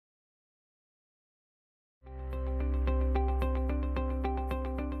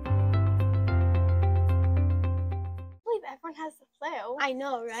everyone has the flu. I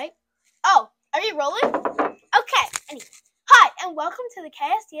know, right? Oh, are you rolling? Okay. Anyway. Hi, and welcome to the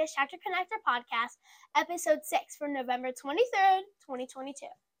KSDS Chapter Connector Podcast, Episode 6 for November 23rd, 2022.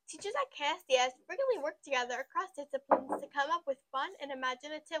 Teachers at KSDS frequently work together across disciplines to come up with fun and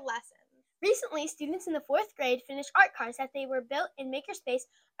imaginative lessons. Recently, students in the 4th grade finished art cards that they were built in Makerspace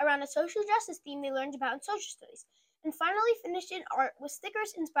around a social justice theme they learned about in social studies, and finally finished in art with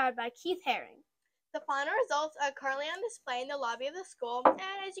stickers inspired by Keith Haring. The final results are currently on display in the lobby of the school,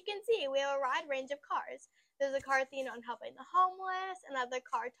 and as you can see, we have a wide range of cards. There's a card themed on helping the homeless, another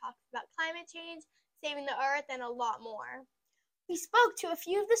card talks about climate change, saving the earth, and a lot more. We spoke to a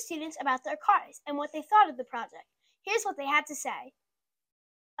few of the students about their cards and what they thought of the project. Here's what they had to say.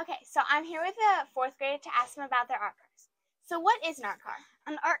 Okay, so I'm here with the 4th grade to ask them about their art cards. So what is an art card?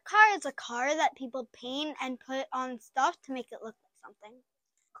 An art card is a card that people paint and put on stuff to make it look like something.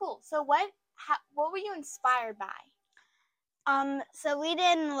 Cool. So what were you inspired by? So we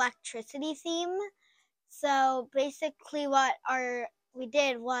did an electricity theme. So basically what we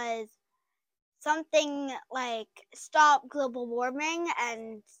did was something like stop global warming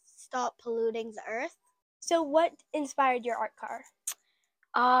and stop polluting the earth. So what inspired your art card?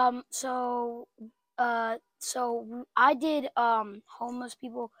 So I did homeless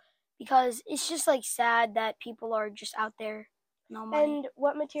people because it's just like sad that people are just out there. No money. And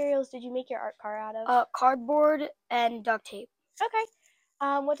what materials did you make your art card out of? Cardboard and duct tape. Okay.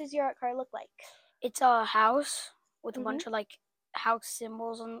 What does your art card look like? It's a house with a bunch of like house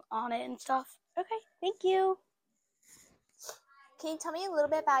symbols on it and stuff. Okay, thank you. Can you tell me a little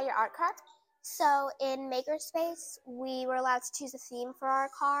bit about your art card? So in Makerspace, we were allowed to choose a theme for our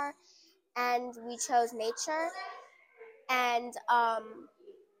car, and we chose nature. And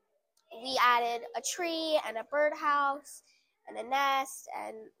we added a tree and a birdhouse and a nest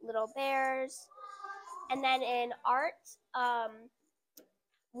and little bears. And then in art,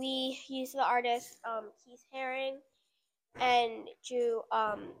 we used the artist Keith Haring and drew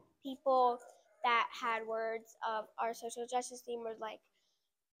people that had words of our social justice theme was like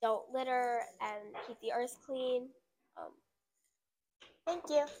don't litter and keep the earth clean. Thank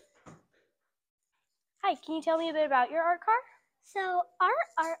you. Hi, can you tell me a bit about your art card? So our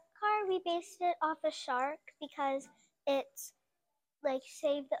art card, we based it off a shark because it's like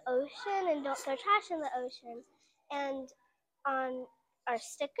save the ocean and don't throw trash in the ocean. And on our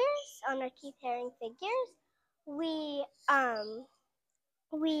stickers, on our Keith Haring figures, we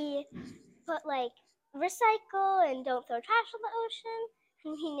put like recycle and don't throw trash in the ocean.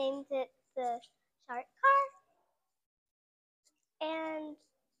 And we named it the shark car. And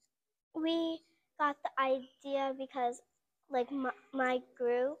we got the idea because like my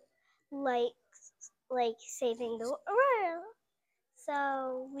group likes like saving the world.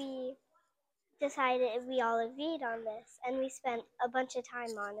 So we decided we all agreed on this and we spent a bunch of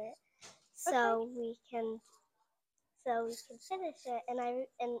time on it so we can finish it,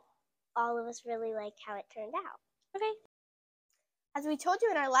 and all of us really like how it turned out. Okay. As we told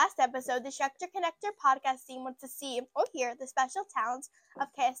you in our last episode, the Chapter Connector podcast team wants to see or hear the special talents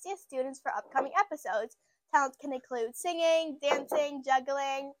of KSDS students for upcoming episodes. Talents can include singing, dancing,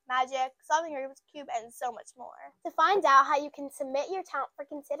 juggling, magic, solving Rubik's Cube, and so much more. To find out how you can submit your talent for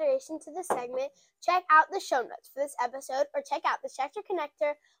consideration to the segment, check out the show notes for this episode or check out the Chapter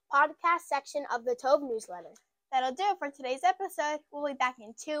Connector podcast section of the Tove newsletter. That'll do it for today's episode. We'll be back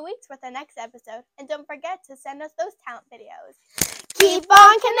in 2 weeks with the next episode. And don't forget to send us those talent videos. Keep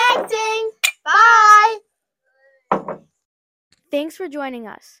on connecting! Bye! Thanks for joining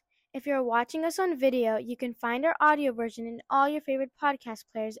us. If you're watching us on video, you can find our audio version in all your favorite podcast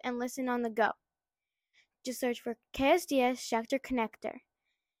players and listen on the go. Just search for KSDS Chapter Connector.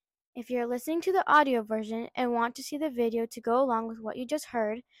 If you're listening to the audio version and want to see the video to go along with what you just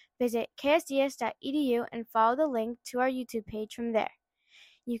heard, visit ksds.edu and follow the link to our YouTube page from there.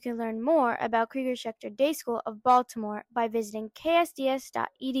 You can learn more about Krieger Schechter Day School of Baltimore by visiting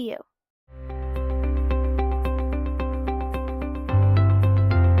ksds.edu.